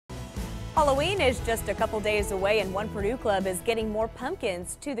Halloween is just a couple days away, and one Purdue Club is getting more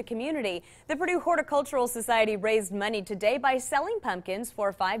pumpkins to the community. The Purdue Horticultural Society raised money today by selling pumpkins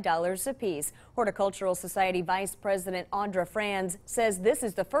for $5 apiece. Horticultural Society Vice President Audra Franz says this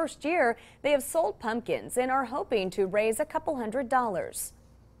is the first year they have sold pumpkins and are hoping to raise a couple $100s.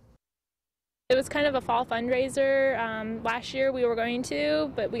 It was kind of a fall fundraiser. Last year we were going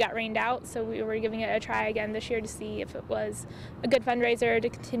to, but we got rained out, so we were giving it a try again this year to see if it was a good fundraiser to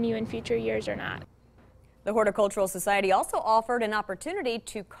continue in future years or not. The Horticultural Society also offered an opportunity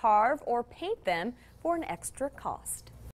to carve or paint them for an extra cost.